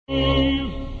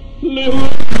And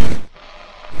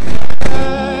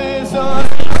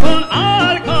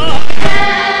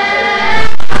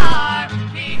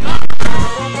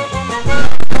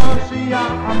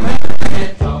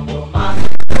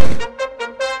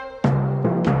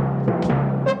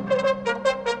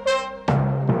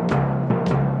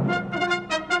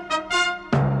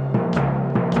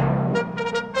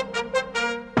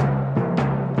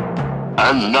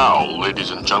now, ladies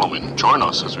and gentlemen, join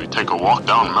us as we take a walk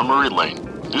down memory lane.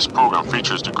 This program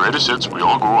features the greatest hits we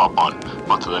all grew up on,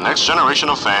 but to the next generation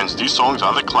of fans, these songs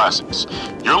are the classics.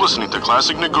 You're listening to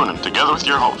Classic Nigunim together with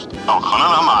your host,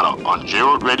 Elchanan Hamada on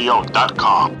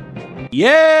JRootRadio.com.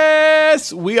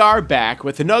 Yes, we are back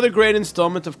with another great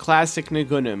installment of Classic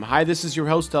Nigunim. Hi, this is your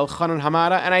host, Elchanan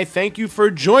Hamada, and I thank you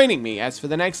for joining me. As for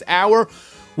the next hour,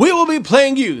 we will be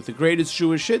playing you the greatest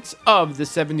Jewish hits of the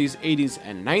 70s, 80s,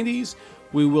 and 90s.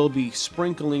 We will be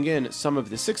sprinkling in some of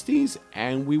the 60s,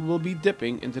 and we will be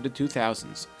dipping into the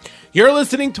 2000s. You're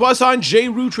listening to us on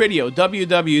JRoot Radio,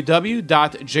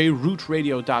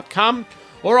 www.JRootRadio.com,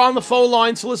 or on the phone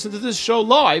line to listen to this show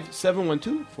live,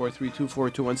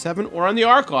 712-432-4217, or on the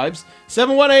archives,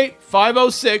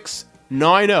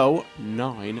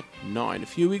 718-506-9099. A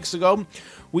few weeks ago,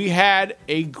 we had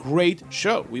a great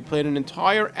show. We played an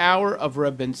entire hour of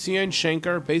Reb Ben Zion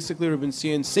Schenker, basically Reb Ben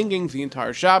Zion singing the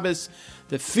entire Shabbos.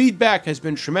 The feedback has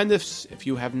been tremendous. If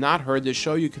you have not heard this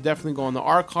show, you could definitely go on the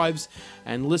archives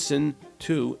and listen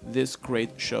to this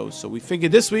great show. So we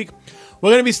figured this week,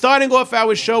 we're going to be starting off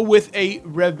our show with a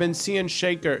Reb Ben Zion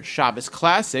Schenker Shabbos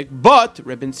classic, but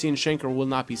Reb Ben Zion Schenker will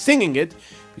not be singing it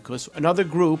because another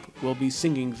group will be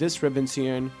singing this Reb Ben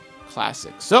Zion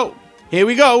classic. So, here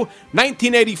we go.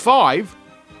 1985,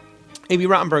 A.B.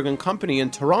 Rottenberg and Company in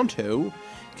Toronto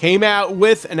came out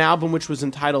with an album which was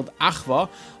entitled Achva.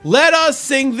 Let us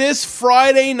sing this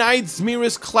Friday night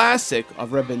Zmiris classic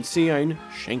of Reb Ben Zion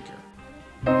Schenker.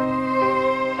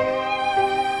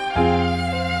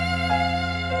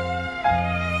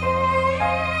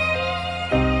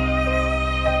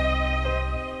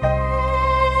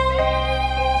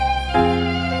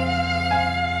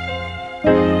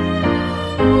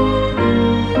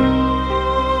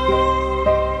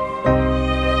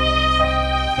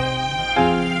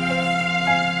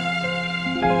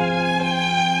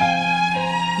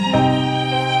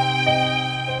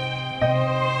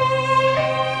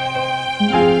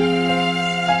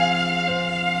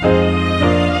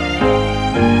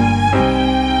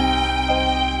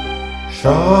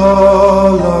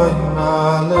 Shalom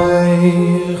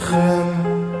Aleichem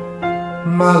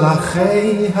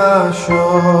Malachei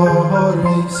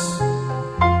HaShoris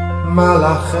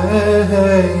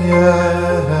Malachei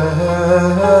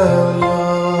Elyon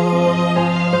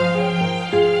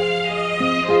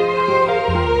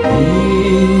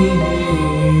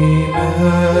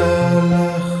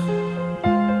Melech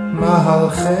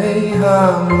Malachei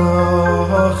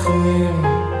HaMlachim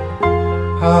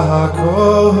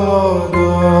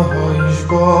HaKodosh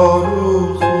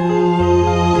Baruch Hu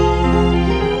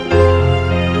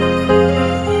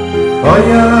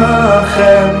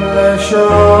Oyachem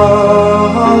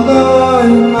L'Shalom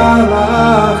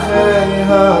Malachei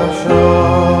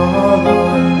HaShalom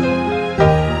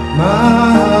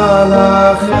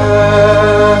Malachei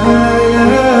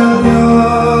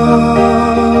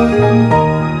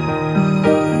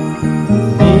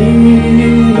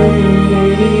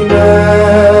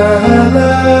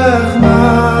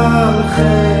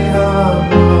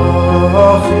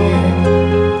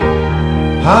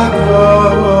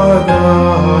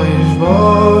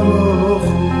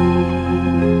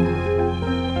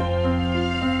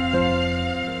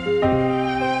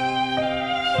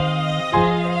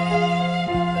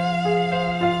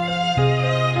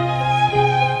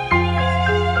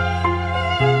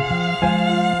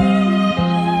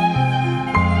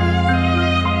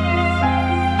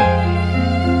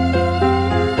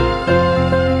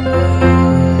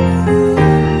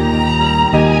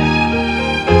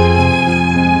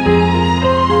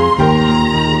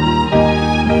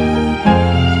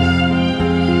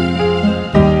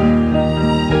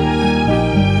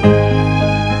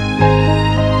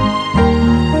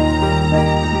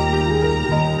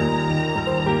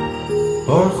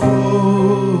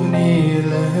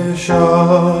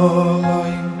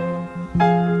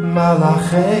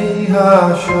Malachei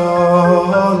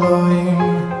HaShalom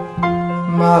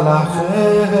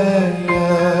Malachei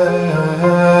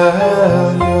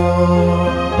Elyon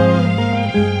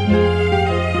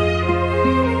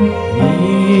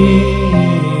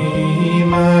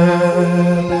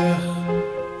Melech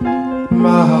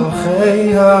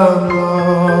Malachei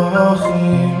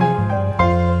HaMlachim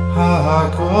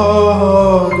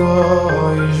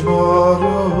HaKodosh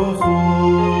Baruch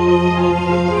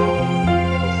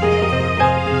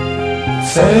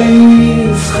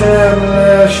Seis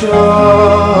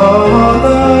Shalom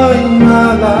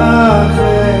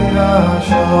Malachei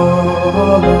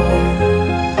Hashalom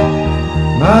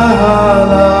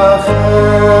Malachei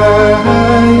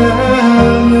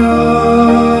Elyon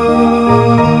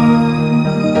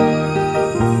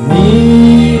Mi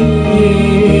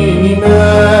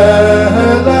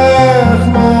Melech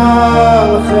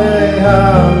Malachei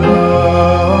Halochim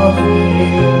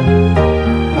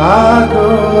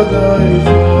HaKadosh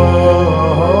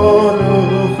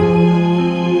Baruch Hu.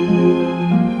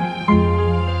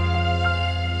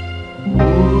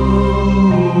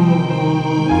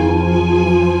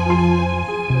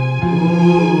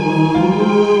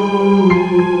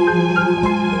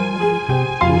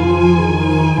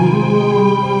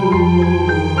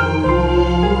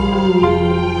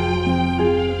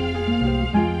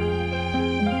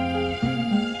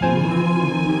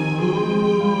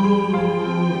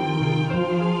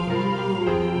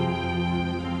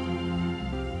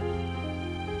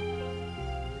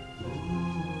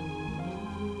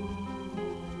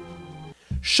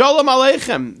 Shalom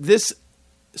Aleichem. This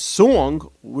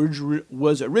song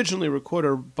was originally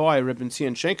recorded by Rebbe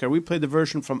Zion Shenker. We played the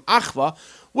version from Achva,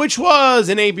 which was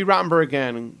an A.B. Rottenberg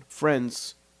and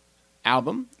Friends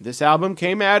album. This album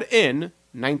came out in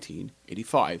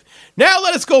 1985. Now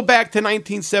let us go back to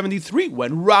 1973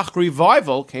 when Ruach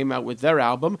Revival came out with their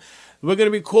album. We're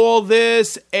going to be called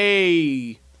this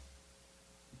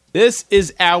This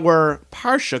is our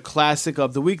Parsha classic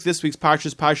of the week. This week's Parsha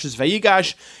is Parshas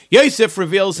Vayigash. Yosef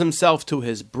reveals himself to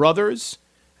his brothers,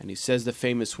 and he says the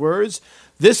famous words.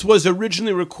 This was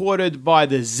originally recorded by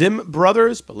the Zim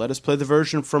brothers, but let us play the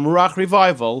version from Ruach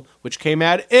Revival, which came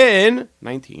out in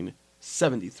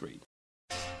 1973.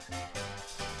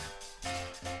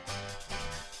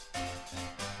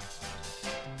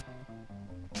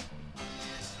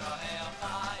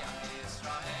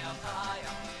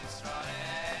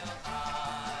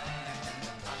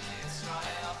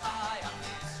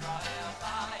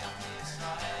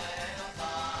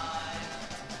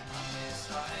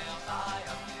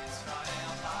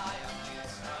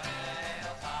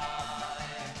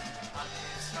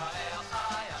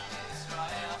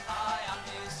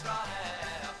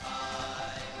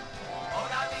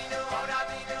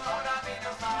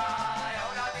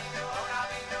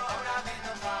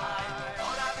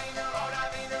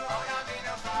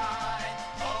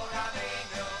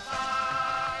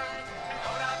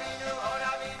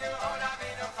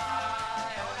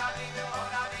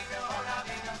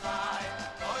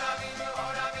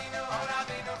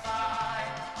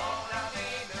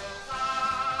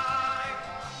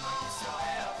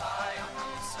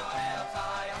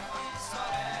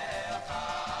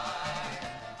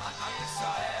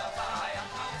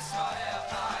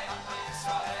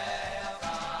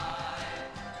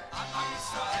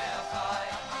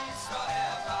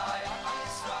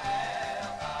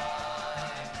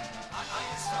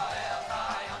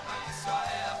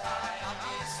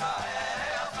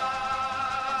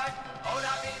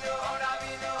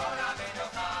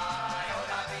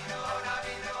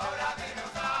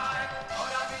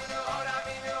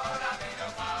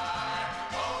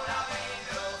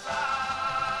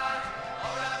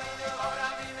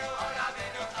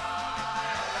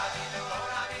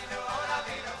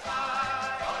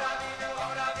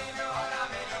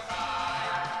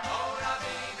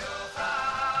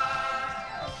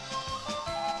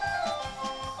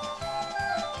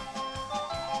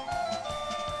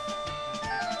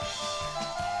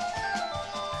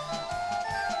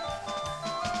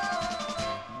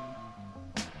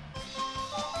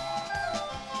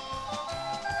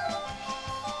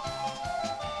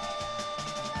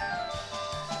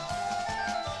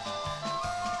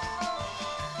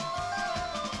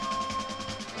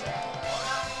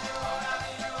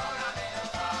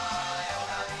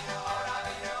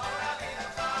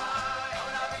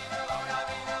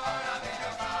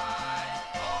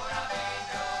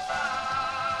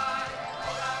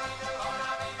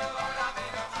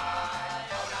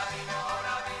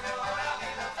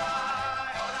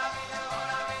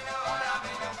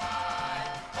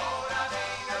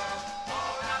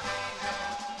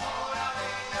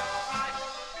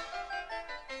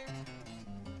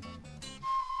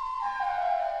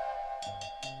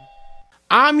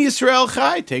 Am Yisrael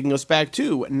Chai, taking us back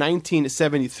to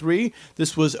 1973.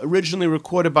 This was originally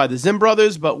recorded by the Zim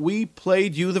brothers, but we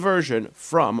played you the version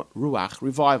from Ruach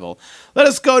Revival. Let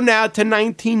us go now to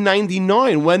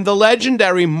 1999, when the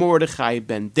legendary Mordechai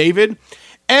Ben David,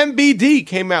 MBD,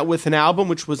 came out with an album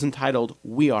which was entitled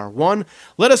We Are One.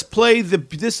 Let us play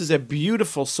this is a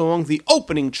beautiful song, the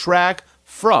opening track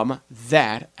from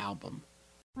that album.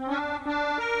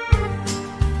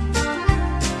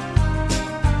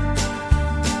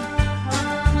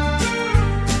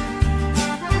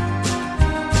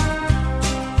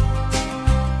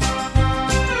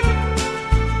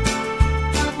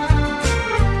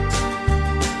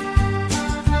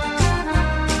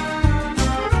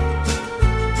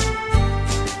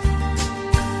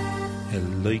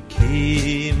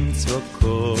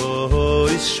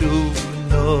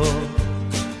 shuvno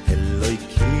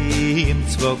Elokim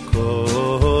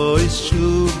tzvokoi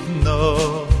shuvno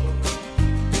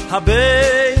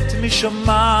Habeit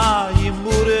mishamayim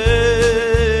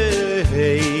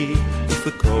urei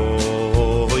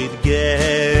Ufekoid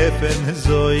gefen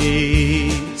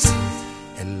zois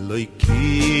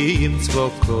Elokim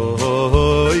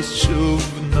tzvokoi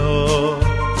shuvno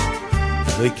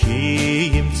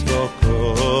Elokim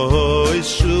tzvokoi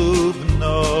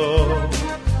shuvno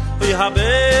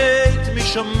Habeit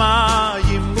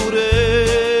mishamayim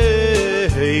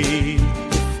urei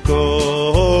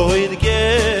Ufekoid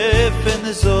gefen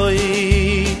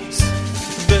zois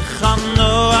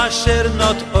Bechano asher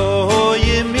not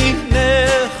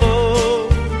oyiminecho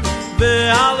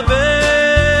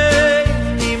Be'alvei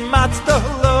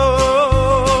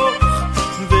matztoloch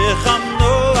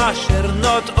Bechano asher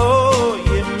not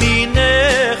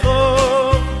oyiminecho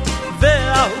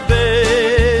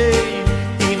Be'alvei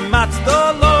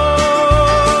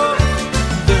matztoloch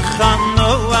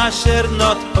Bechano asher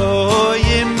not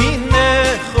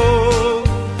oyiminecho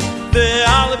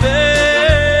Be'alvei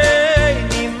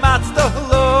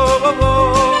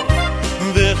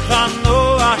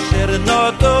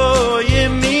Noto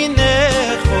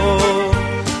yeminecho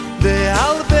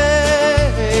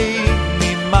ve'alvei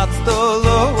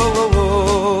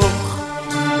mimatztoloch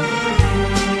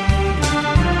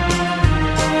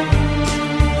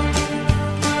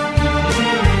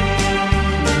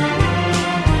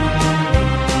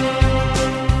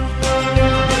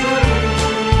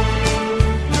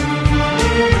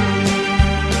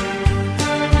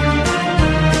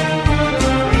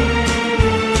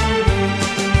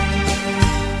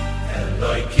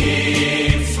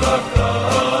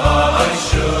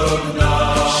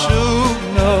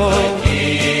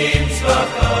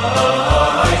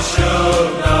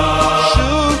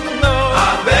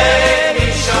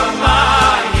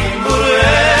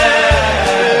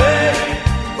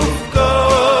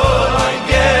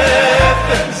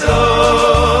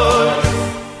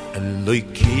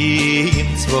Elokim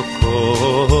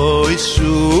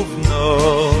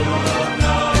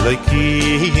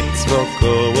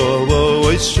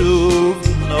tzvokoi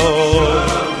shuvno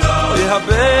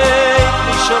Yehabeit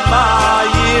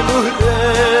mishamayim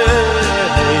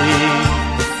urei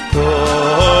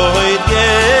Ufkoid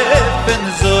gefen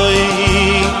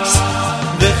zois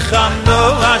Vechano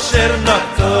asher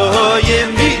noto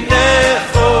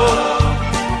yeminecho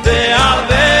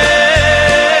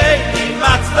Ve'alvei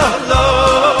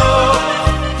mimatztoloch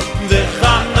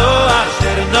Vechano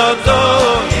asher noto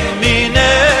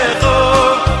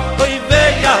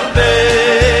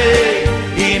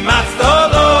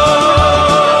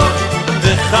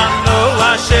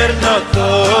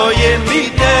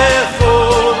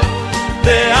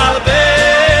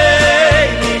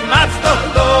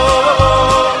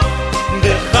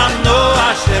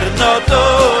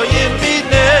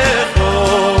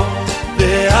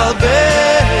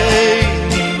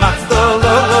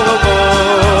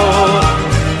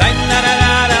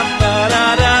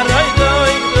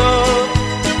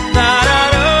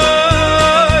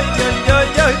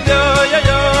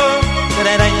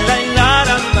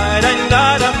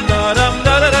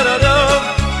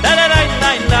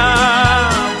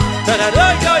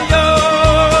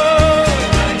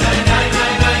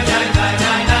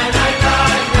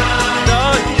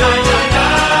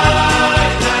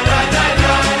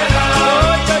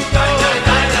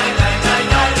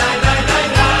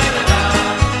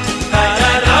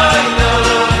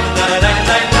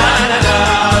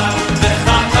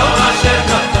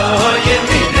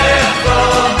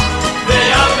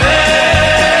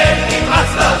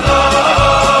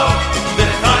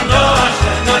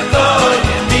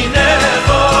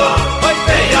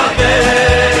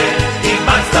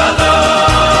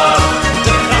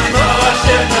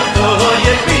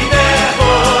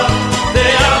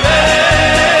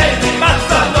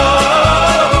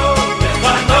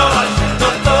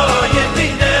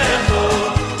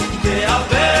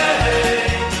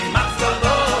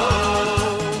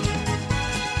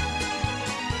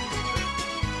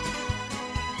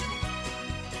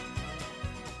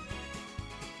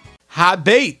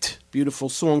Habeit, beautiful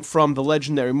song from the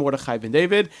legendary Mordechai ben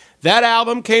David. That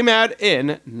album came out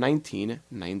in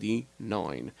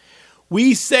 1999.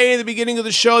 We say in the beginning of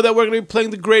the show that we're going to be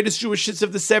playing the greatest Jewish hits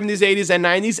of the 70s, 80s, and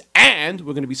 90s, and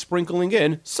we're going to be sprinkling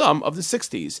in some of the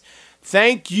 60s.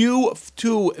 Thank you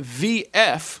to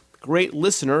VF, great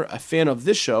listener, a fan of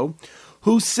this show,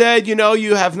 who said, you know,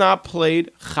 you have not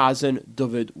played Chazan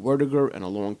David Werdiger in a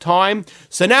long time.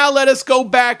 So now let us go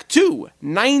back to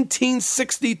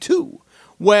 1962,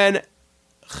 when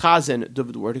Chazan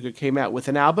David Werdiger came out with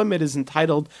an album. It is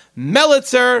entitled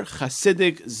Melitzer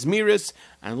Hasidic Zmiris.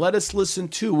 And let us listen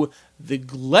to the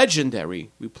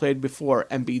legendary, we played before,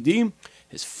 MBD.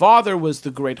 His father was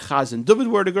the great Chazan David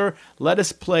Werdiger. Let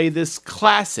us play this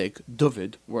classic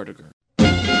David Werdiger.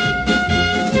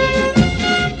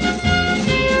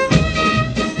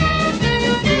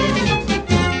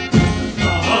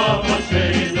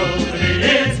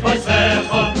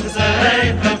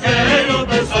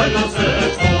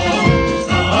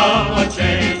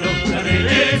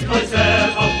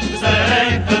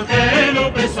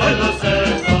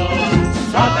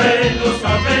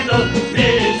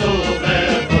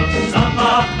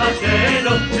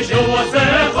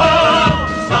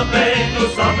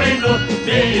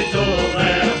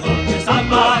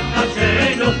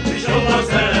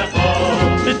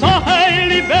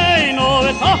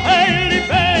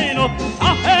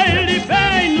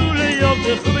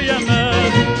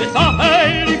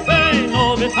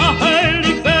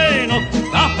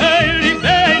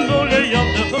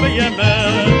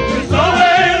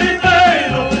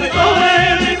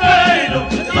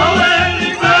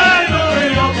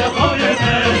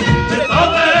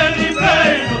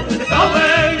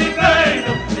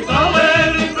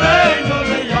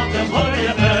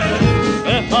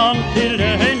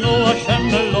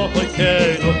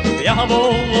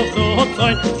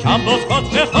 Shabbos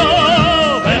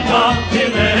Kotchecho, V'cham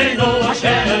Tileinu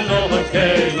Hashem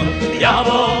Eloheinu,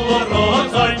 Yavo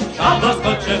Rotzoin, Shabbos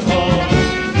Kotchecho.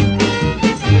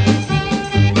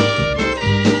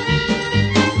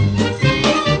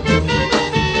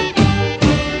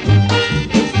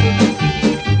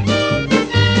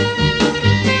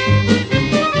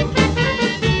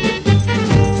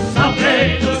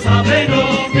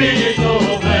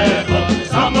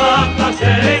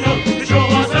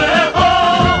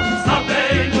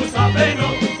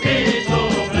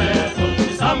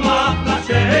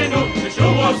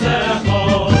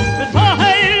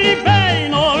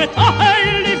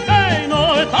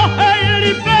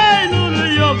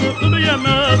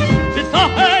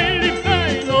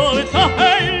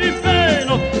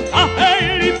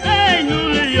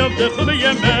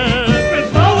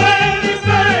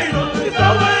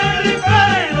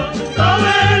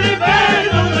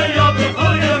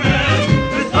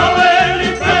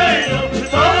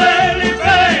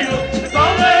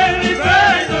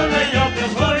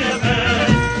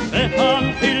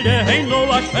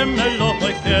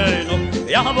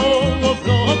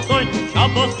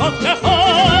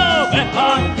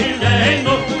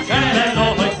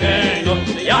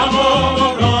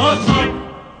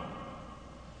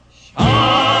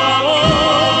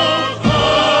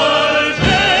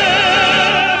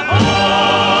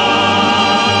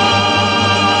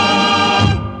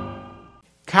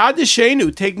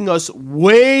 Kadeshenu, taking us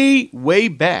way, way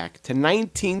back to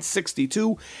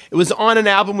 1962. It was on an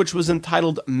album which was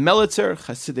entitled Melitzer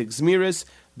Hasidic Zmiris.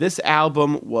 This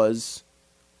album was,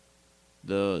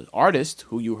 the artist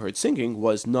who you heard singing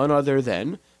was none other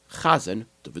than Chazan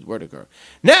David Werdiger.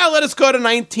 Now let us go to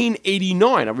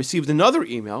 1989. I received another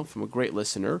email from a great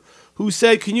listener who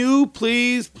said, can you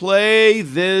please play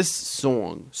this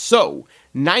song? So,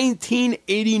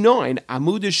 1989,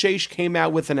 Amud Sheish came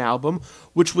out with an album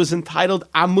which was entitled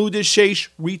Amud Sheish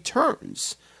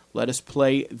Returns. Let us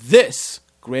play this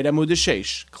great Amud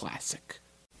Sheish classic.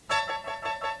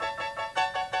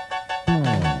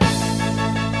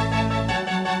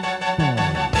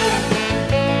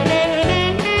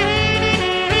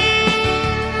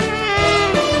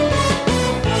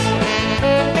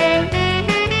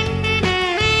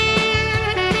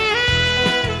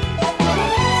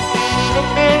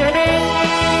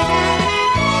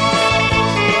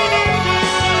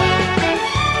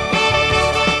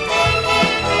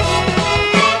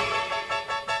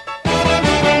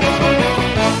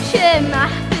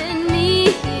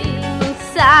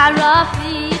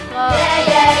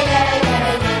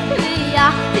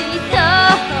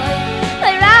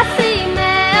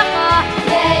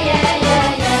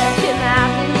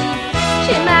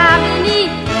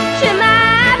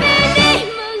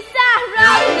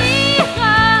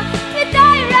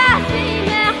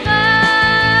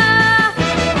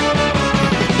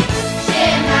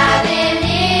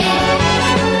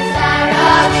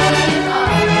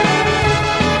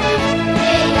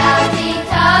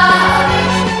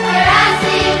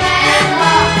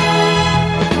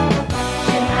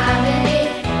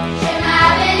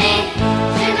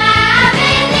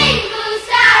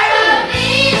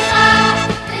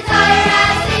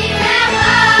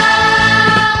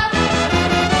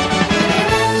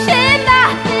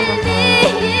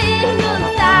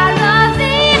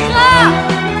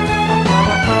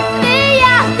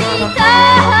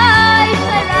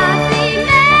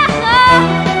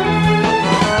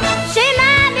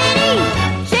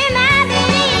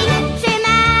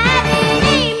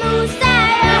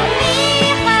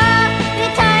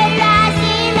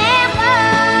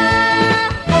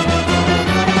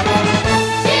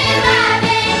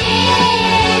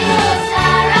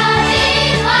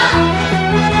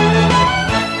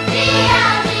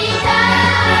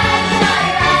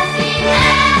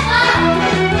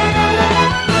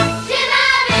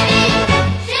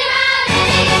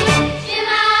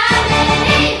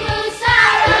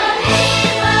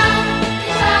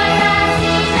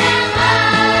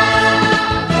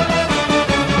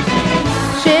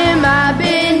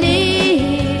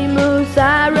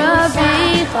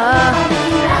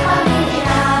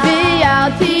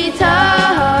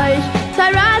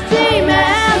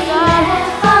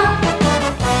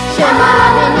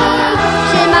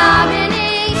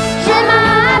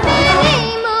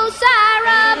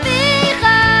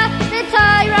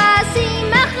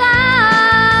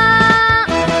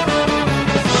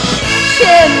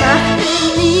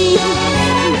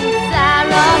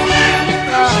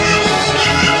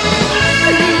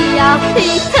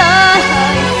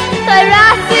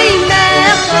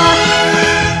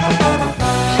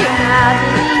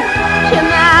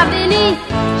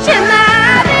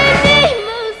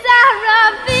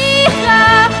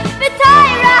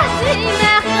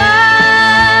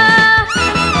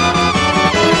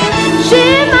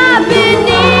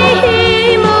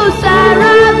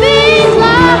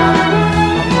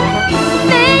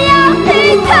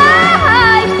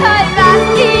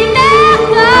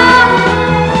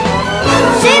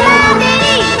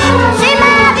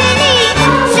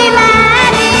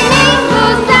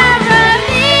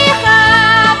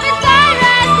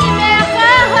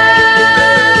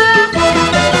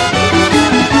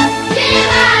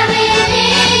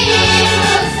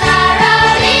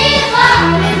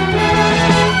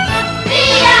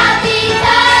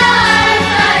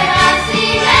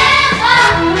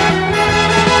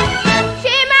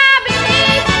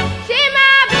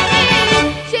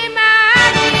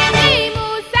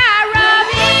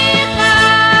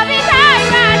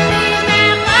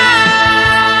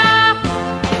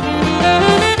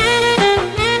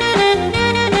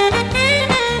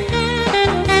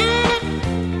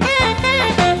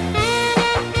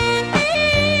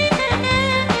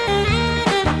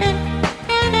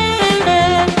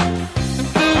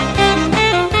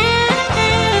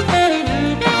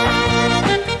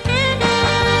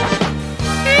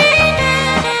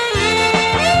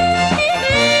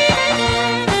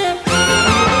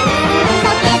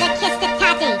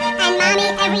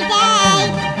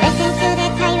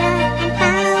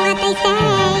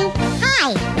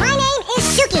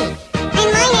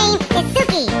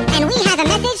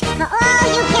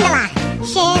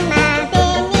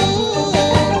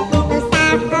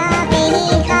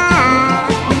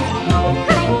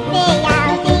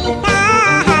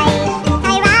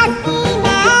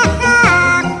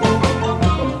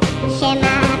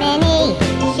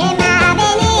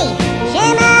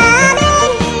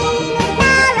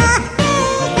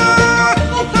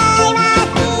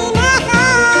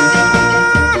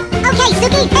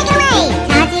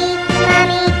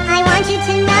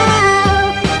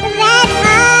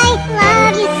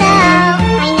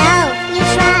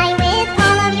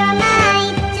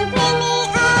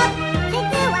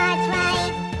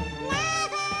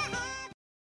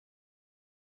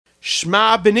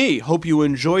 Shema B'ni. Hope you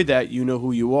enjoyed that. You know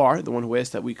who you are, the one who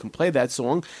asked that we can play that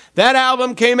song. That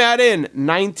album came out in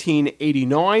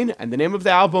 1989, and the name of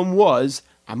the album was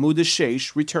Hamada Jan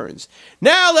Returns.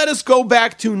 Now let us go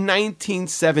back to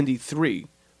 1973,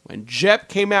 when Jep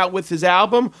came out with his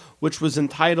album, which was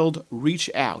entitled Reach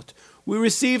Out. We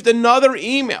received another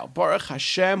email. Baruch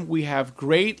Hashem, we have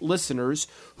great listeners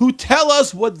who tell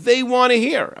us what they want to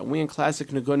hear. And we in Classic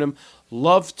Nigunim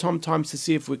love sometimes to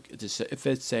see if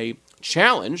it's a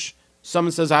challenge.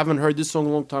 Someone says, I haven't heard this song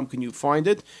in a long time. Can you find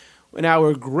it? In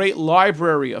our great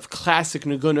library of Classic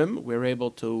Nigunim, we're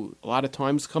able to, a lot of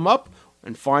times, come up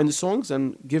and find the songs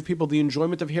and give people the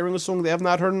enjoyment of hearing a song they have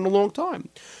not heard in a long time.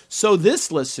 So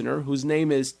this listener, whose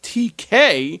name is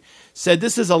TK, said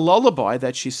this is a lullaby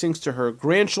that she sings to her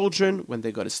grandchildren when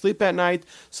they go to sleep at night.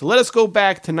 So let us go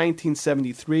back to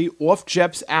 1973, off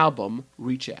Jep's album,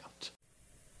 Reach Out.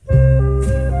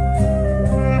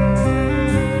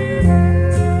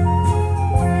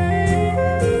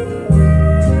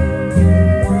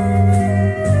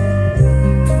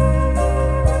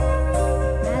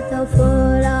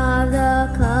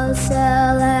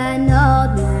 An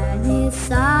old man is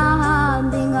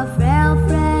sobbing, a frail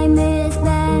frame is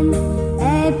bent,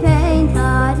 a pain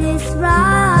heart is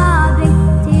throbbing,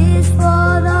 'tis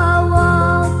for the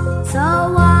world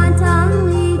so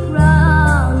wantonly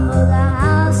crumbled.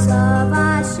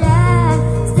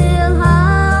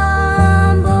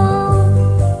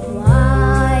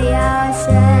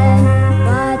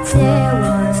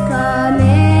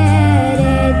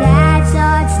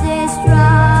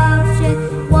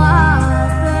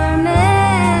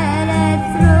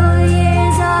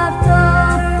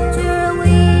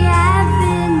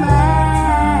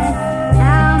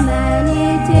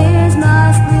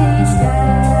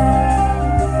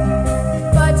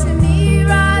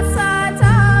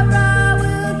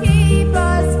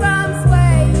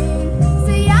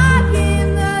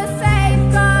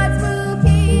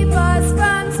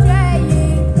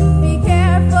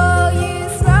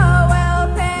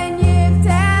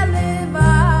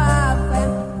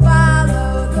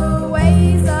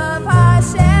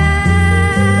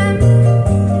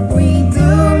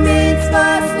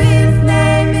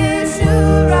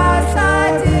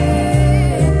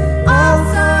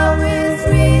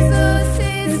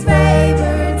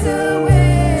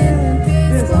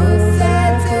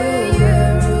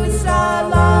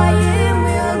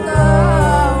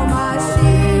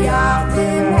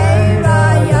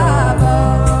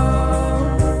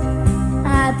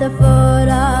 the foot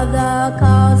of the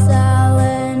carousel,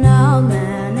 an old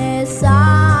man is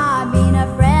sobbing, a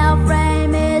frail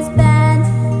frame is bent,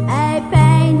 a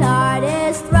pain heart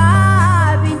is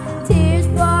throbbing, tears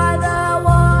for the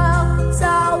world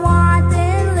so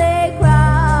wantonly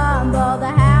crumble,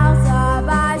 the house of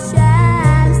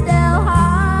Hashem still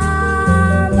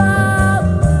humble.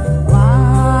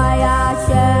 Why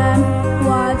Hashem,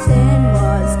 what sin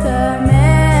was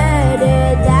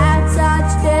committed that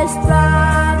such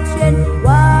destruction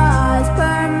was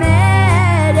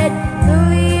permitted?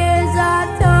 Through years of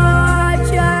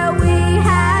torture we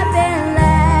have been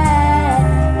led.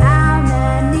 How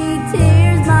many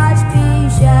tears must be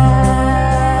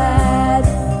shed?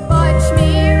 But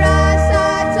Shmiras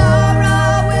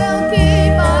HaTorah will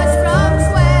keep us from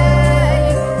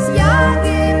swaying.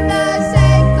 Siyagim, the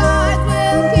safeguards,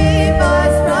 will keep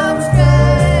us from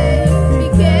straying. Be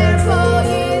careful,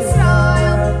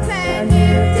 Yisrael, and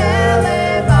if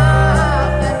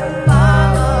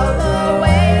follow the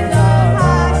ways of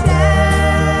Hashem.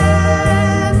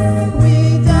 We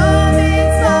do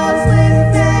mitzvos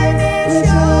l'fnei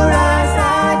Mishuras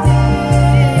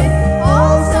Hadin.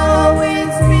 Also it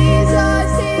frees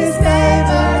us His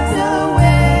favor to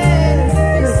win.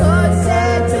 Yisod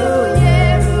said to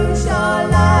Yerushalayim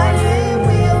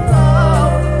we'll go.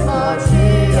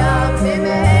 Moshiach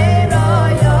b'meiro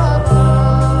yavo.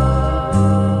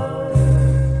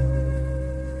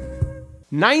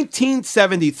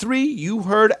 1973, you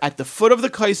heard At the Foot of the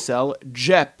Kaisel,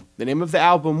 Jep. The name of the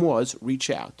album was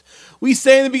Reach Out. We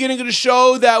say in the beginning of the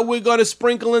show that we're going to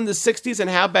sprinkle in the 60s,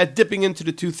 and how about dipping into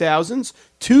the 2000s?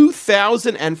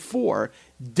 2004,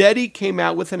 Dedi came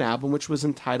out with an album which was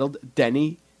entitled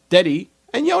Dedi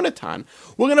and Yonatan.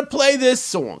 We're going to play this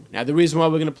song. Now, the reason why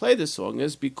we're going to play this song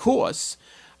is because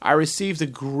I received a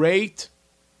great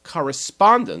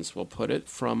correspondence, we'll put it,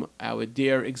 from our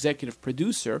dear executive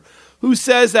producer, who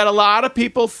says that a lot of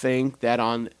people think that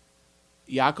on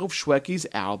Yaakov Shwekey's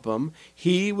album,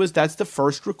 that's the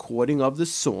first recording of the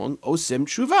song Osim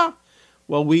Tshuva.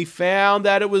 Well, we found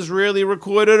that it was really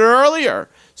recorded earlier.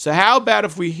 So how about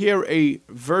if we hear a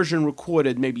version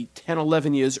recorded maybe 10,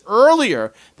 11 years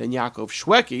earlier than Yaakov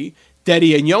Shwekey,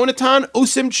 Dedi and Yonatan,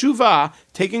 Osim Tshuva,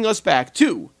 taking us back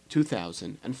to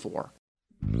 2004.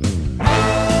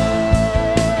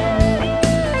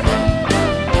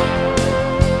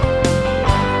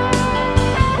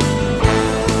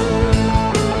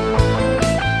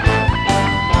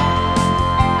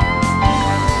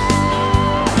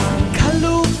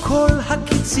 כלו כל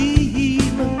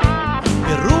הקיצים,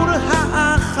 ברור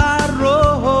האחרון,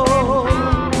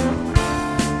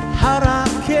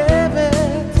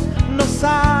 הרכבת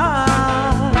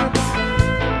נוסעת,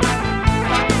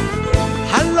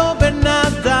 הלא בן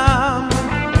אדם,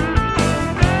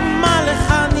 מה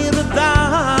לך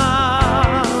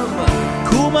נרדם,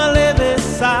 קום עלה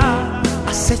וסע,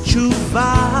 עשה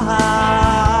תשובה.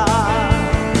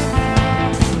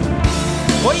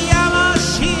 אוי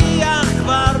המשיח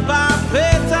כבר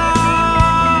בפתח,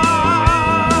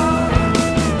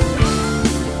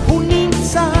 הוא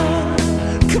נמצא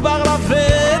כבר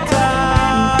לבטח,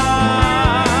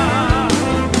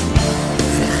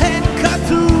 וכן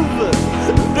כתוב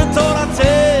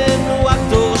בתורתנו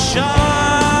הקדושה,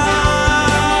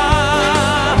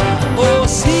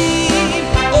 עושים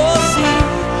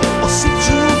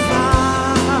תשובה,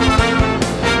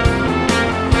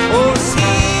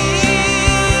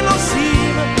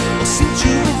 עושים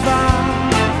תשובה,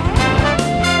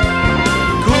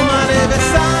 קום עלה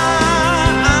וסע,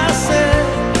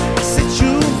 עשה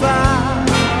תשובה,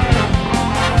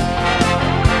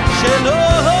 שלא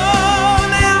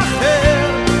נאחר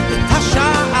את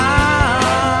השעה.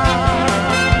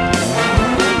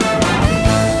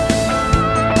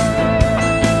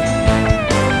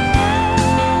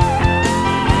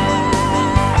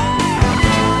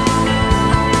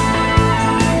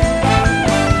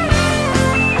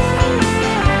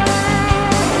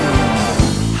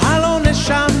 הלא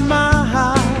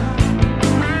נשמה,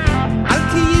 אל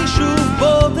תהיי שוב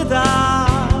בודדה,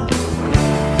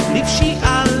 לבשי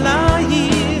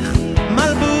עלייך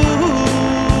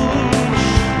מלבוש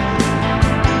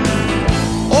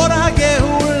אור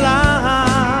הגאולה,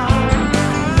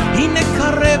 הנה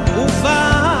קרב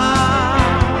ובא,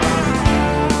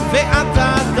 ואת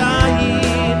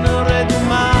עדיין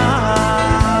רדומה.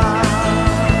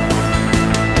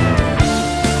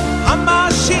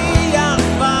 המשיח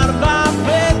כבר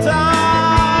בפתח,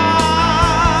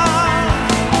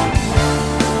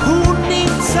 הוא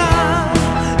נמצא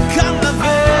כאן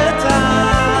לבטח,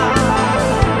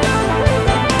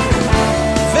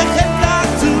 וכן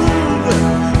כתוב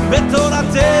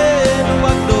בתורתנו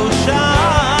הקדושה,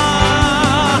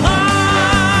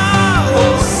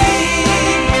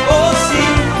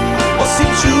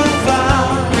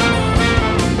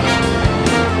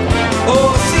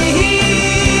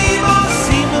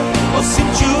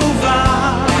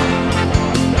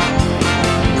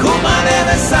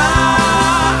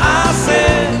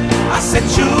 עשה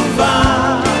תשובה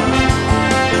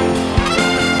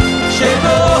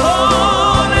שלא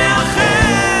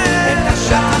נאחר את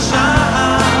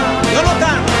השעה.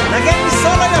 יונתן, נגן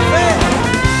מסולו יפה.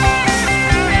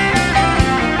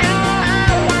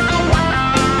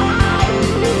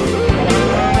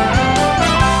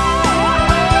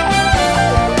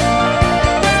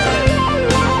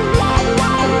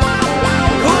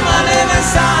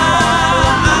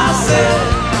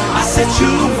 עשה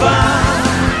תשובה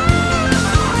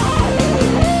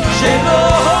שלא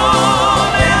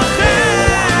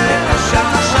נאחר את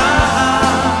השעה.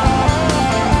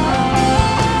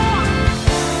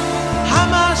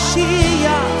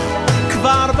 המשיח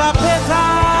כבר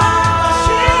בפתח,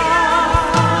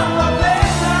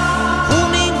 הוא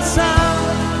נמצא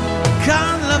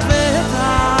כאן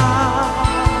לבטח,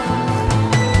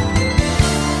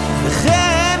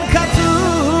 וכן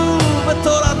כתוב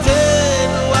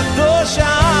בתורתנו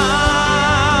הקדושה.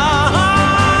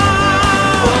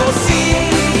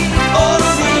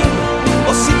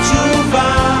 עושים תשובה,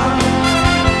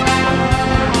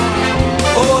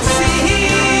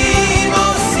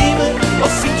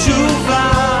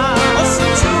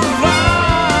 עושים תשובה,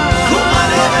 קום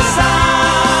הלב עשה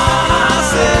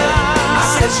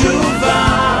תשובה,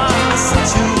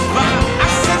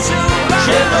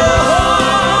 שלא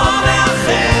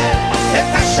נאחר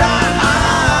את השעה,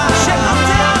 שלא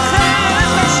תאחר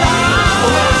את השעה.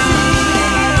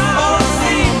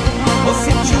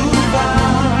 עושים תשובה,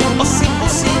 עושים תשובה, עושים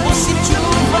תשובה, עשה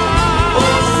תשובה, שלא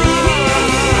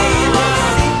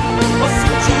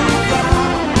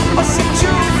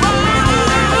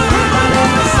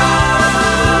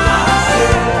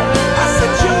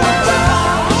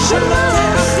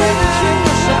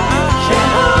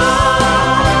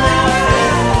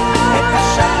תאחר את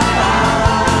השעה, שלא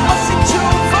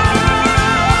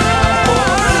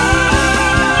נאחר את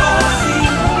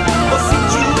השעה. עושים תשובה, עושים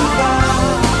תשובה,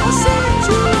 עושים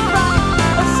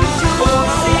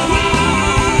תשובה,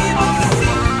 עושים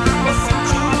תשובה, עושים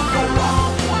תשובה.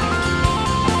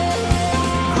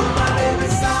 קום הלב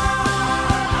עשה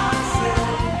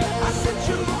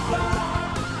תשובה.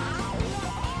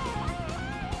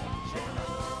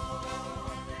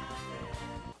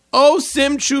 Oh,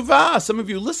 Sim Tshuva. Some of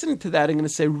you listening to that are going to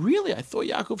say, really? I thought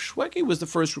Yaakov Shweki was the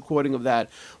first recording of that.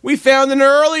 We found an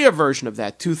earlier version of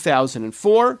that,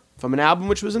 2004, from an album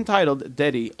which was entitled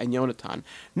Dedi and Yonatan.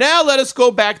 Now let us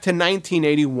go back to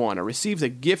 1981. I received a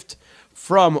gift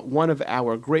from one of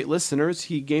our great listeners.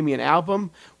 He gave me an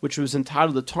album which was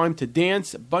entitled The Time to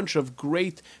Dance, a bunch of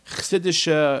great Chassidish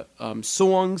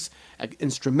songs,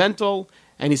 instrumental.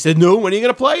 And he said, no, when are you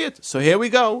going to play it? So here we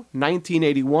go.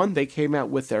 1981, they came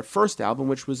out with their first album,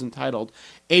 which was entitled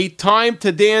A Time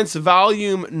to Dance,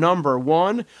 Volume Number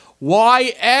 1.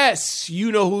 YS,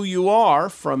 You Know Who You Are,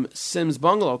 from Sim's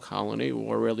Bungalow Colony,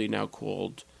 or really now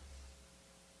called...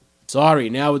 Sorry,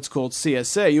 now it's called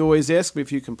CSA. You always ask me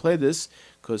if you can play this,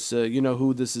 because you know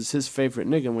who this is, his favorite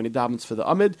nigga when he davens for the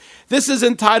Amid. This is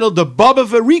entitled The Bubba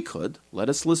Verikud. Let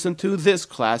us listen to this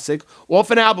classic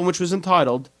off an album which was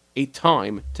entitled A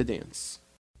Time to Dance.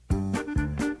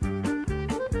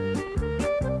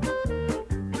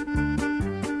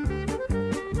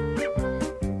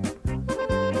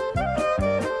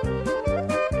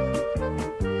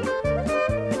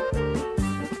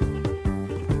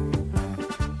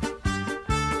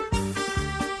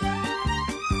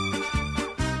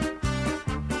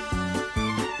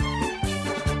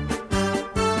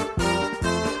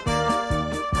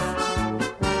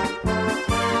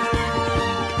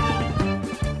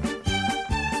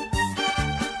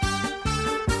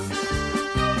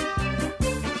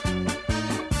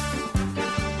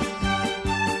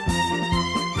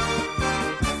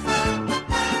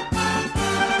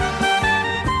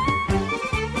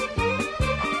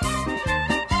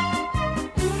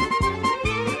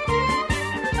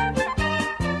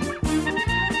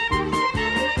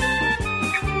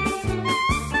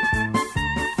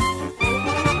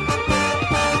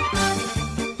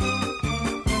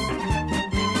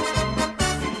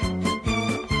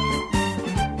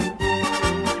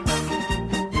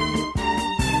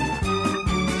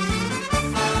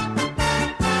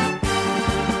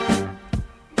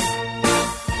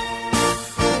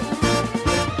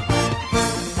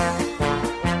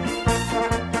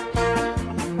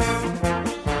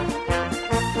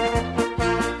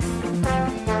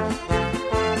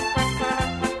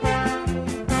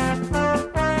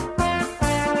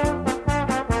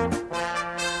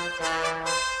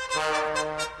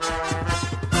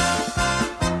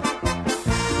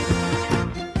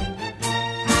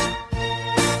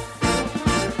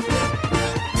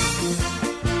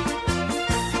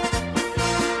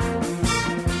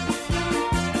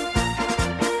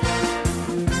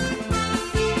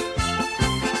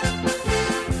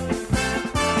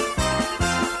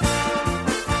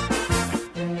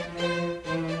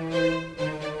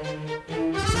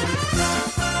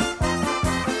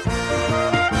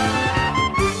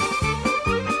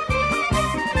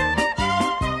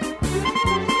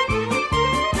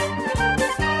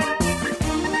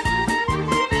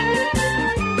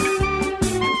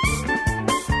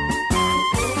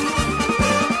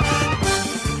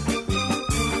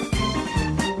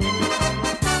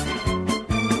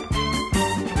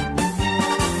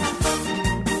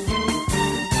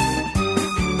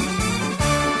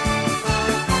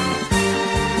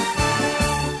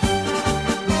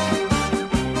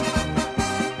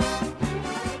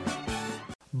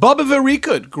 Bubba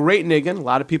Verikud, great niggin. A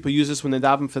lot of people use this when they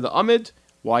daven for the Amid.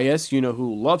 YS, you know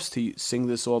who loves to sing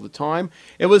this all the time.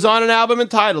 It was on an album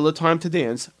entitled A Time to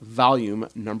Dance, Volume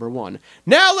Number 1.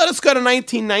 Now let us go to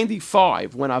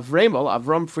 1995, when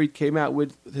Avram Fried came out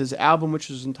with his album, which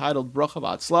was entitled Bracha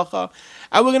V'Atzlacha.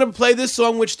 And we're going to play this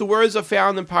song, which the words are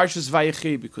found in Parshas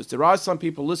Vayechi, because there are some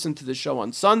people listen to the show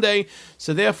on Sunday,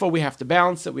 so therefore we have to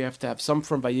balance it. We have to have some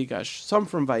from Vayigash, some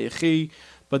from Vayechi.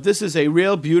 But this is a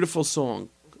real beautiful song.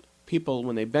 People,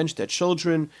 when they bench their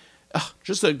children,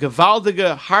 just a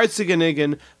gewaltige, herzige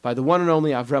niggin by the one and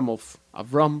only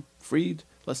Avram Fried.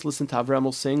 Let's listen to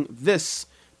Avram sing this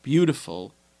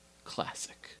beautiful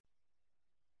classic.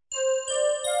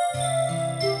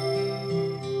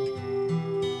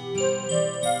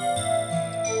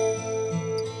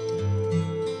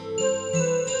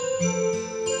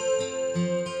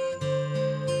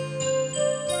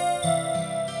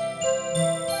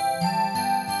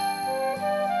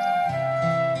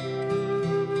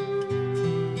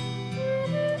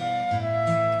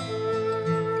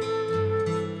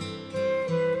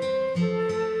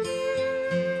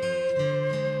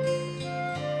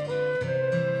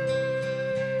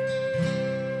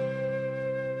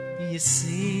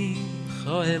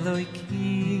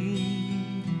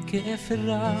 Elokim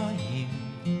ke'Ephraim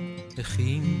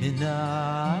b'chim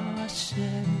Menashe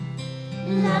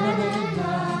la la la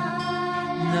la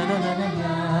la la la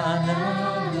la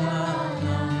la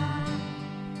la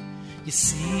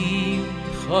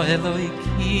Yisimcha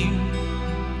Elokim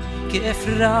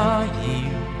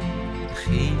ke'Ephraim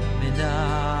b'chim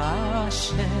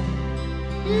Menashe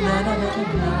la la la la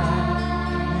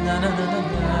la la la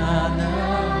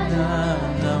la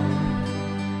la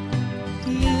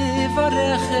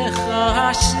Yivarechecha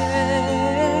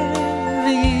Hashem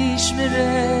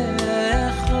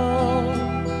v'yishmerecha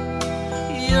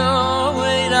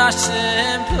Yoed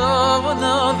Hashem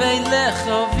pono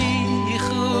v'eilecha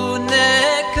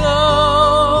v'yichuneka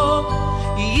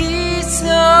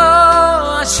Yitzo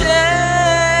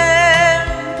Hashem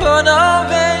pono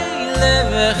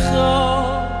v'eilecha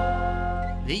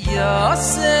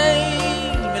v'yasei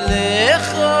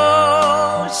melecha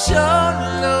shalom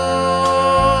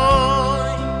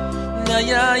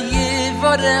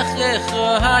Yivarechecha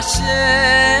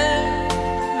Hashem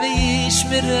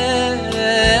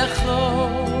v'yishmerecha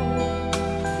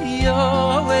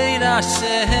Yoed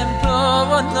Hashem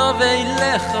pono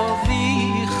v'eilecha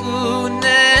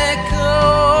v'yichuneka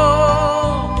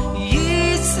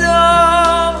Yitzo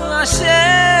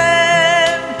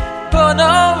Hashem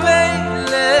pono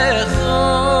v'eilecha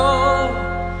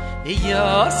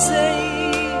v'yasei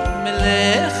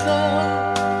melecha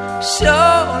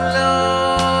shalom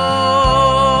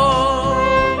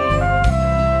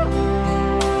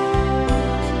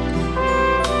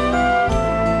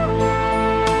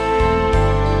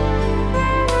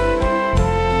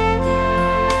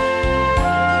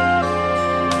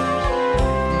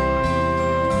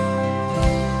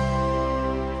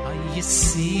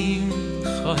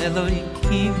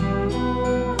Elokim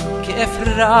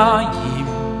ke'Ephraim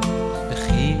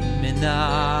b'chim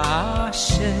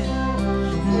Menashe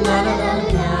la la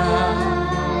la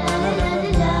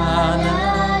la la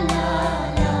la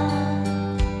la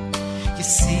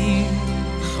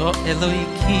Yisimcha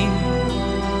Elokim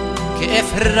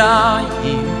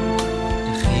ke'Ephraim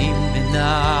b'chim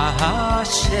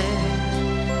Menashe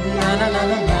la la la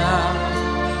la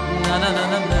la la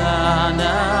la la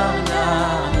la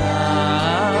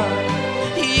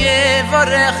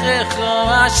Yivarechecha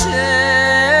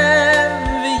Hashem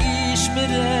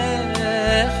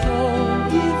v'yishmerecha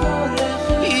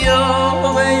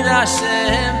Yoed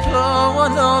Hashem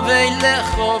pono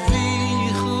v'eilecha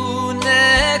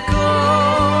v'yichuneka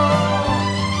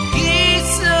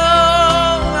Yitzo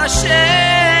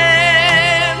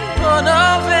Hashem pono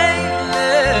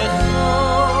v'eilecha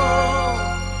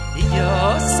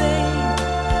v'yasei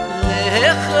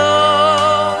lecha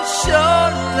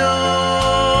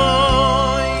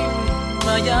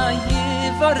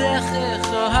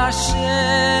Yivarechecha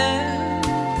Hashem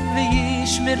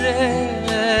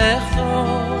v'yishmerecha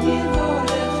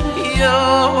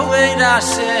Yoed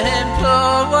Hashem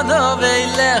pono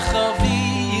v'eilecha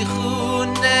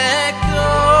v'yichuneka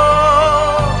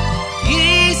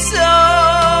Yitzo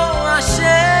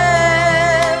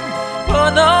Hashem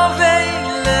pono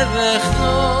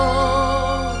v'eilecha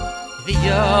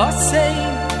v'yasei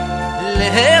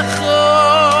lecha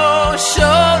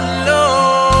shalom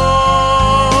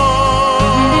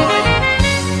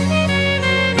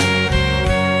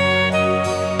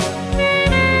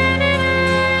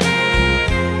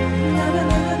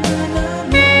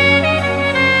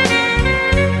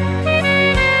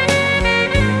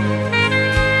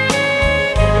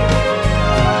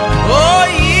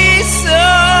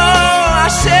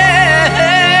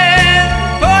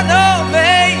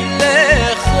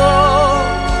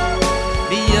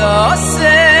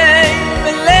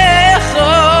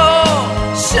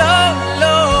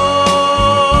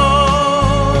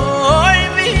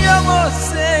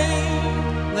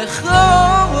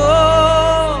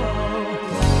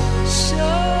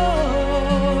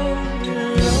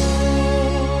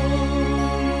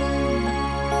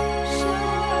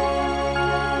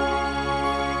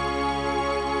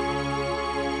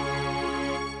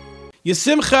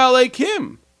Yisimcha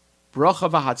Aleikim.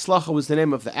 Bracha V'Hatzlacha was the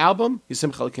name of the album.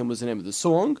 Yisimcha Aleikim was the name of the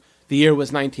song. The year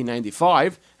was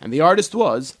 1995, and the artist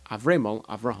was Avremel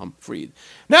Avraham Fried.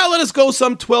 Now let us go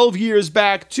some 12 years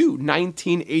back to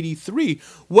 1983,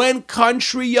 when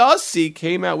Country Yossi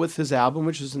came out with his album,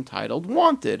 which is entitled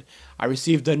Wanted. I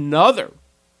received another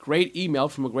great email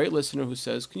from a great listener who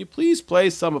says, can you please play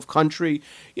some of country?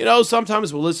 You know,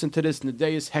 sometimes we'll listen to this and the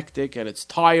day is hectic and it's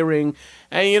tiring,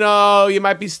 and you know, you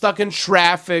might be stuck in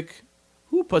traffic.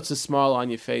 Who puts a smile on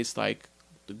your face like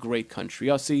the great Country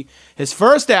Yossi? His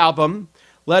first album.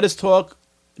 Let us talk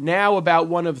now about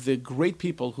one of the great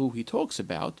people who he talks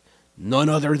about, none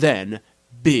other than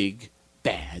Big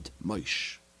Bad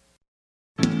Moshe.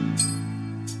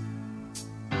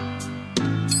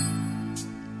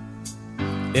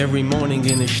 Every morning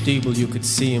in the steeple you could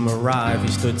see him arrive. He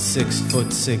stood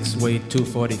 6'6", weighed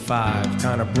 245,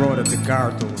 kinda broad at the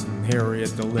gargle and hairy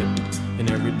at the lip.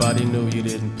 And everybody knew you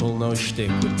didn't pull no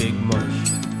shtick with Big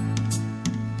Moshe.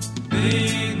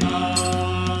 Big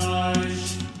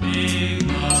Moshe, Big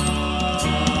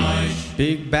Moshe,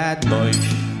 Big Bad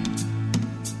Moshe,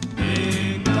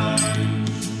 Big Moshe.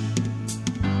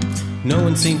 No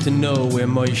one seemed to know where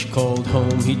Moshe called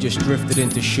home. He just drifted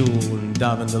into shul and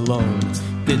davened alone.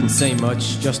 Didn't say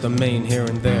much, just a main here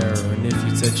and there. And if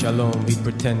you said shalom, he'd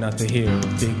pretend not to hear.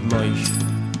 Big Moshe.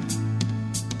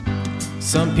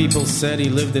 Some people said he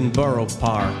lived in Borough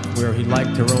Park, where he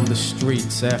liked to roam the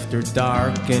streets after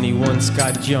dark. And he once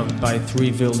got jumped by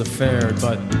 3 Vilde Fair,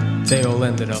 but they all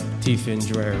ended up teeth in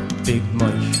Drer. Big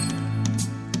Moshe.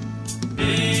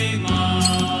 Big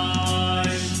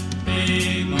Moshe,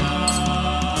 Big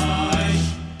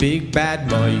Moshe, Big Bad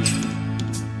Moshe,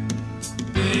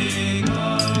 Big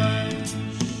Moshe.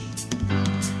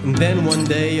 And then one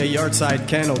day a yard-side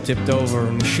candle tipped over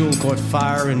and the shul caught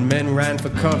fire and men ran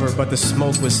for cover, but the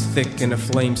smoke was thick and the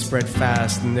flame spread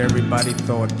fast and everybody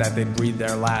thought that they'd breathe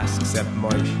their last except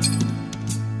Moshe.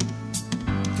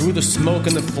 Through the smoke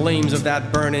and the flames of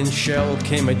that burning shell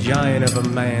came a giant of a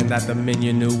man that the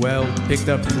minion knew well. Picked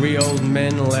up 3 old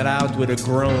men, let out with a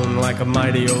groan. Like a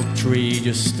mighty oak tree,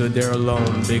 just stood there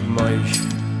alone. Big Moshe.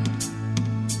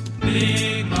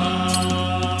 Big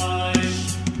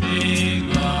Moshe, Big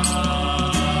Moshe,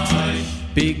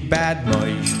 Big Bad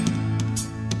Moshe,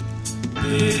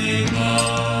 Big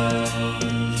Moshe.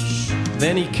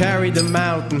 Then he carried them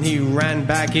out and he ran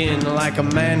back in like a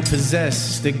man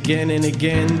possessed again and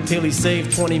again, till he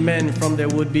saved 20 men from their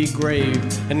would-be grave.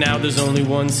 And now there's only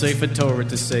one Sefer Torah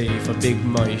to save, for Big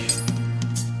Moshe.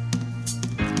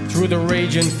 Through the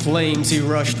raging flames he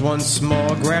rushed once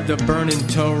more, grabbed a burning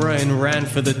Torah and ran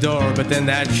for the door. But then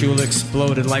that shul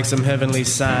exploded like some heavenly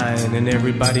sign, and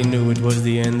everybody knew it was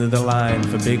the end of the line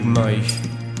for Big Moshe.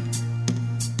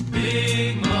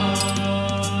 Big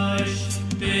Moshe,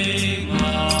 Big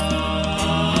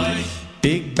Moshe,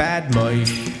 Big Bad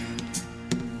Moshe,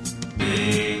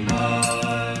 Big Moshe.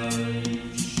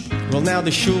 Well, now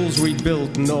the shul's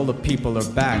rebuilt and all the people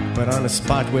are back, but on a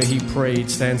spot where he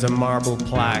prayed stands a marble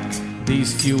plaque.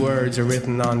 These few words are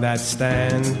written on that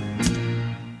stand.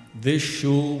 This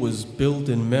shul was built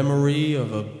in memory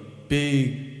of a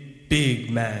big,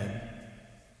 big man.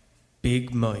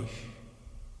 Big Moshe.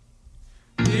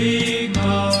 Big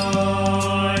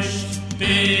Moshe,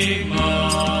 Big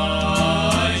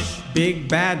Moshe, Big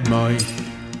Bad Moshe,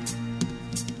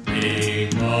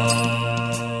 Big Moshe.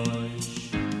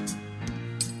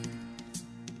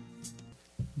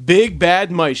 Big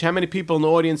Bad Moshe. How many people in the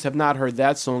audience have not heard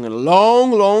that song in a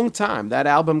long, long time? That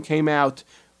album came out,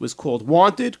 was called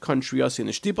Wanted, Country Yossi and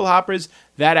the Stiepelhoppers.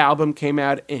 That album came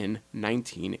out in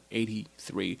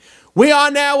 1983. We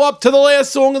are now up to the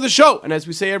last song of the show. And as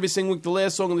we say every single week, the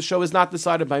last song of the show is not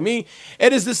decided by me.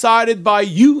 It is decided by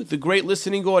you, the great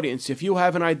listening audience. If you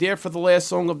have an idea for the last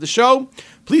song of the show,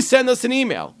 please send us an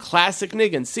email.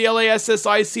 ClassicNigun,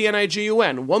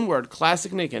 ClassicNigun, one word,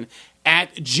 ClassicNigun,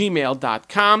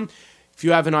 @gmail.com. If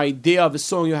you have an idea of a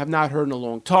song you have not heard in a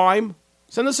long time,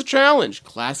 send us a challenge,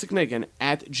 ClassicNigun,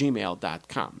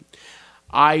 @gmail.com.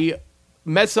 I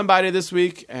met somebody this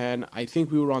week, and I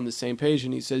think we were on the same page,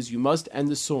 and he says, you must end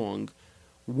the song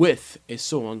with a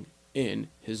song in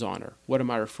his honor. What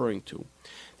am I referring to?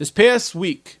 This past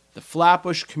week, the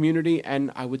Flatbush community,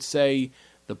 and I would say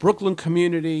the Brooklyn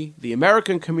community, the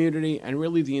American community, and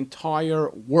really the entire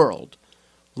world,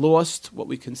 lost what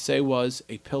we can say was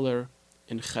a pillar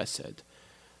in chesed.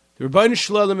 The Rebbeinu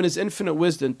Shalom in his infinite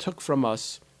wisdom took from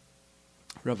us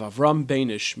Rav Avram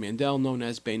Beinish Mandel, known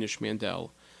as Beinish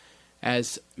Mandel.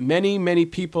 As many, many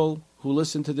people who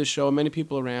listen to this show, many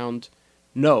people around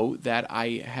know that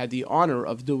I had the honor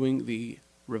of doing the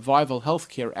Revival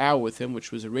Healthcare Hour with him,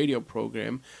 which was a radio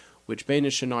program which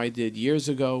Banish and I did years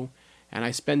ago, and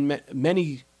I spent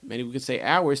many, we could say,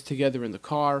 hours together in the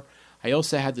car. I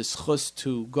also had the schus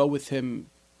to go with him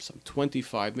some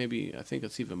 25, maybe I think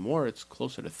it's even more, it's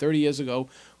closer to 30 years ago.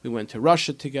 We went to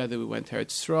Russia together, we went to Eretz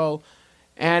Yisrael,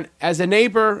 and as a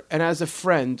neighbor and as a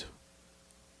friend,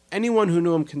 anyone who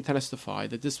knew him can testify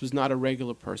that this was not a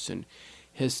regular person.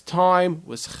 His time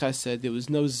was chesed, there was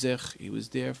no zich, he was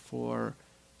there for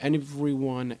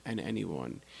everyone and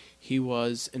anyone. He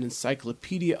was an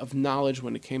encyclopedia of knowledge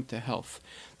when it came to health.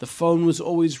 The phone was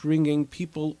always ringing.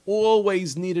 People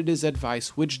always needed his advice.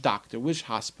 Which doctor, which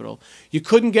hospital. You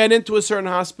couldn't get into a certain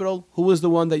hospital. Who was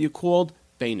the one that you called?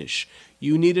 Banish.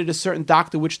 You needed a certain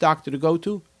doctor. Which doctor to go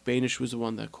to? Banish was the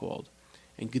one that called.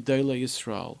 And Gedolei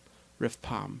Yisrael, Rav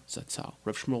Pam Zatzal,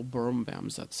 Rav Shmuel Birnbaum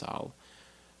Zatzal,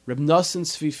 Rav Nosson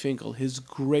Tzvi Finkel, his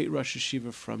great Rosh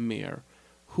Hashiva from Meir.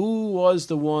 Who was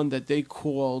the one that they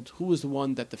called? Who was the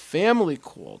one that the family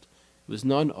called? It was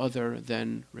none other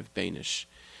than Rav Banish.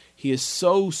 He is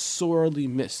so sorely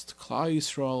missed. Klal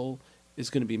Yisrael is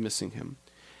going to be missing him.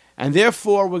 And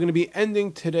therefore, we're going to be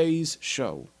ending today's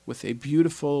show with a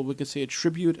beautiful, we could say a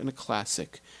tribute and a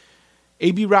classic.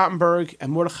 A.B. Rottenberg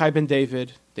and Mordechai Ben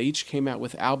David, they each came out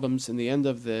with albums at the end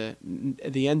of the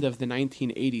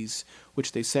 1980s,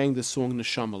 which they sang the song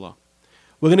Neshamala.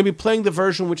 We're going to be playing the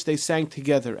version which they sang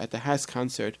together at the Haas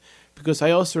concert, because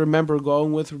I also remember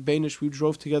going with Banish, we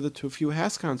drove together to a few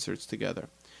Haas concerts together.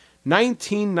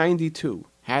 1992,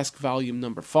 Haas volume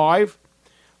number 5.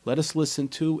 Let us listen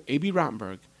to A.B.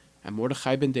 Rottenberg and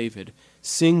Mordechai Ben David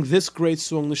sing this great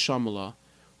song, Neshamala,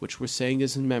 which we're saying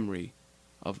is in memory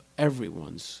of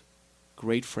everyone's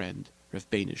great friend, Rav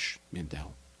Banish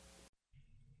Mindel.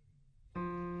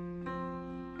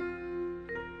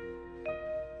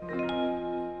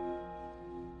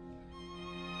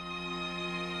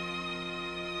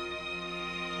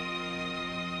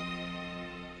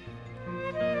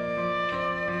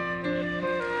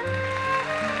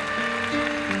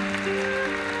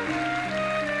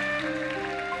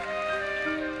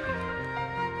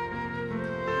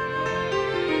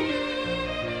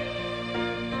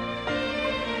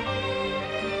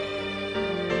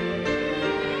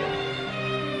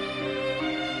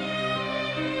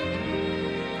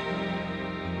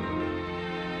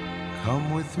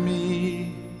 Come with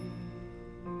me,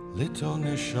 little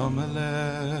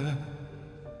Neshamala,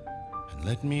 and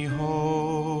let me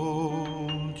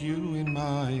hold you in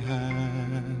my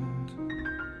hand,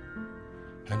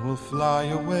 and we'll fly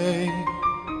away,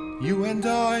 you and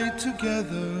I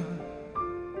together,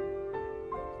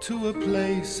 to a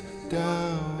place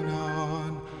down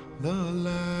on the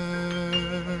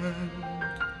land.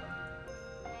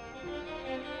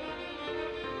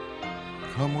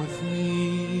 Come with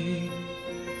me,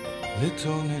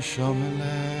 little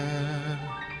Neshamala,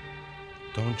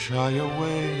 don't shy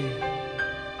away,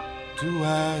 do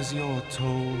as you're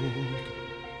told.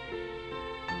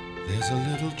 There's a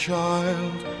little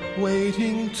child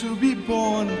waiting to be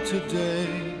born today.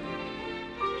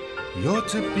 You're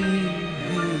to be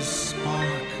his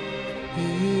spark,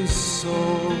 his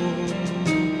soul.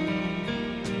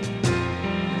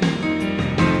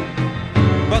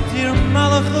 But dear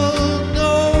Malachal, no,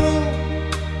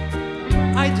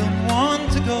 I don't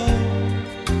want to go.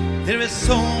 There is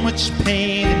so much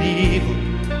pain and evil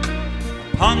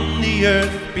upon the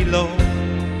earth below.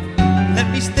 Let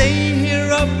me stay here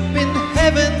up in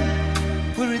heaven,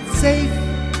 where it's safe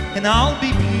and I'll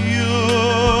be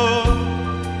pure.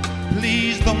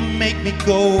 Please don't make me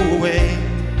go away.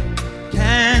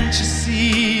 Can't you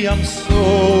see I'm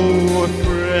so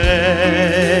afraid?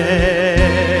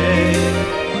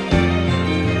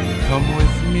 Come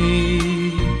with me,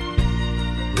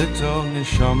 little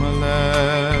Neshamala.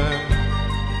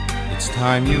 It's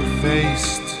time you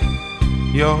faced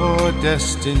your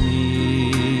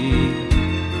destiny.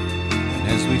 And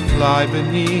as we fly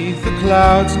beneath the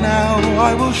clouds now,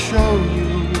 I will show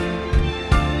you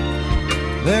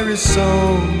there is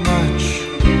so much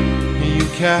you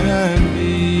can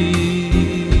be.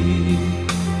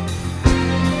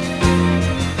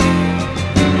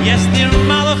 Yes, dear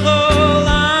Malachal, I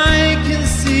can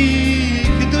see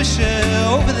Kedusha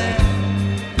over there.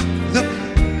 Look,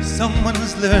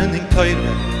 someone's learning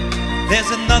Torah. There's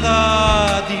another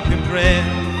deep in prayer.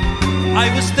 I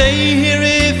will stay here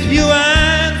if you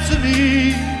answer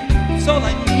me. It's all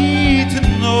I need to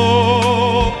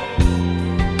know.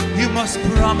 You must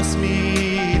promise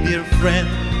me, dear friend,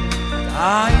 that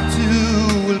I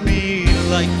too will be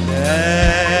like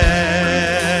that.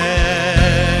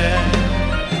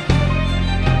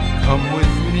 Come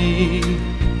with me,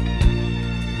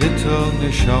 little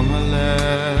Neshamala.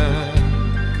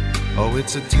 Oh,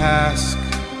 it's a task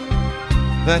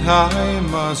that I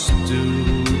must do.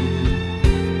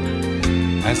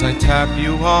 As I tap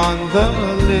you on the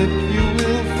lip, you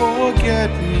will forget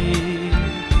me.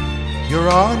 You're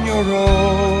on your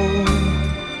own,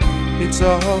 it's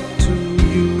up to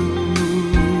you.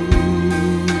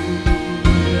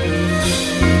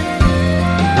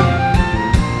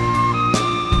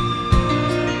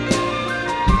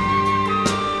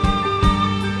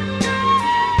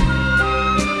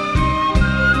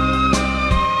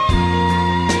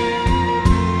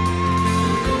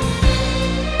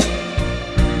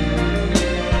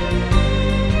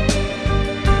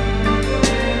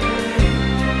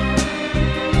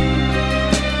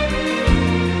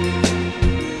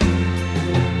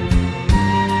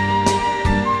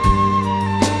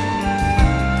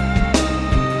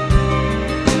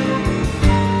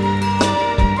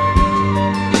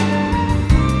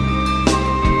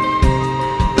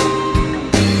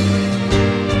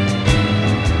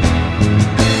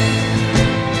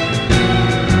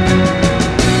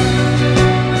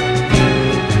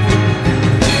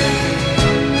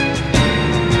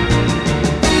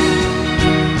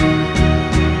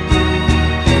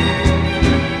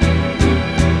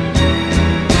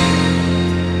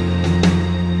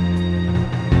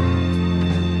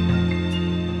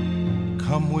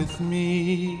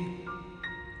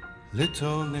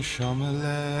 Little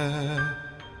Neshamele,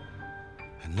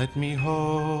 and let me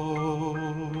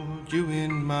hold you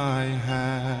in my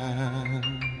hand,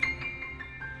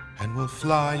 and we'll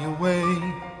fly away,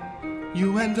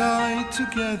 you and I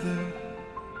together,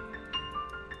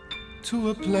 to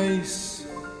a place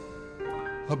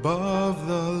above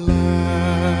the land.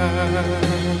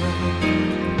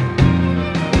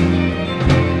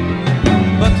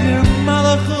 But dear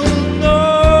Malachul, no,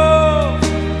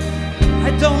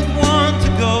 I don't want to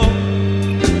go.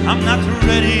 I'm not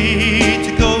ready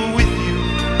to go with you.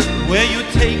 Where you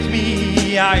take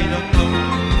me, I don't know.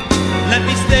 Let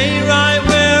me stay right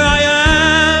where I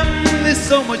am. There's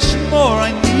so much more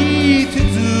I need to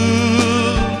do.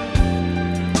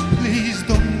 Please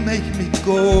don't make me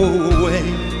go away.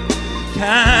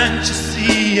 Can't you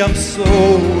see I'm so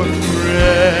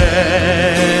afraid?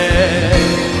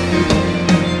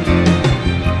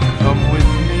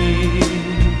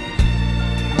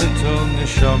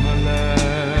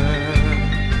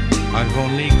 I've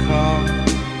only come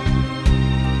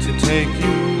to take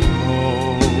you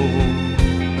home,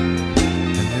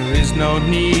 and there is no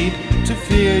need to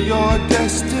fear your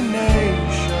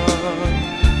destination.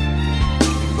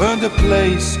 You've earned a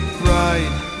place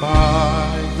right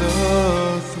by the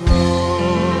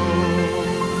throne,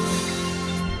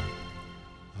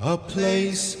 a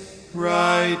place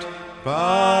right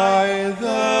by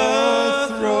the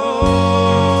throne.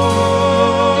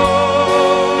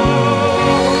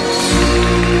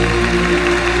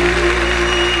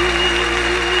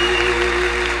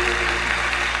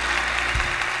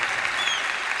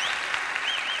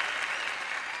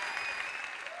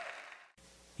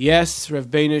 Yes,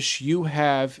 Rev Banish, you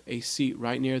have a seat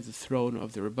right near the throne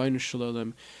of the Ribbono Shel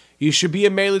Olam. You should be a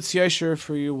Melitz Yesher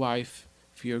for your wife,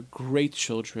 for your great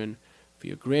children, for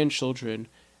your grandchildren,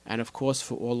 and of course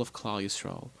for all of Klal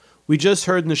Yisrael. We just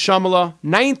heard Neshamala,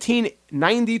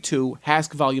 1992,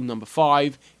 Hask Volume Number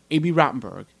 5, A.B.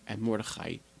 Rottenberg and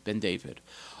Mordechai Ben David.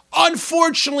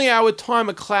 Unfortunately, our time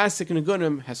of classic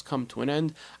Nigunim has come to an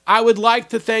end. I would like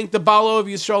to thank the Balo of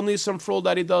Yisrael Nisam for all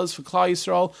that he does for Klal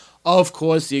Yisrael. Of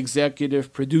course, the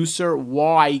executive producer,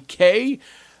 YK.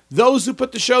 Those who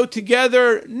put the show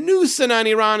together, Nusan and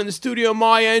Iran in the studio,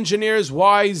 my engineers,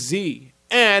 YZ.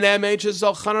 And MH's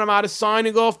Elchanan Hamada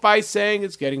signing off by saying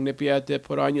it's getting nippy out there.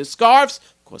 Put on your scarves.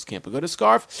 Of course, can't be good a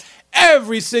scarf.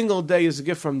 Every single day is a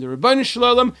gift from the Ribbono Shel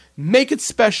Olam. Make it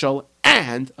special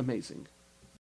and amazing.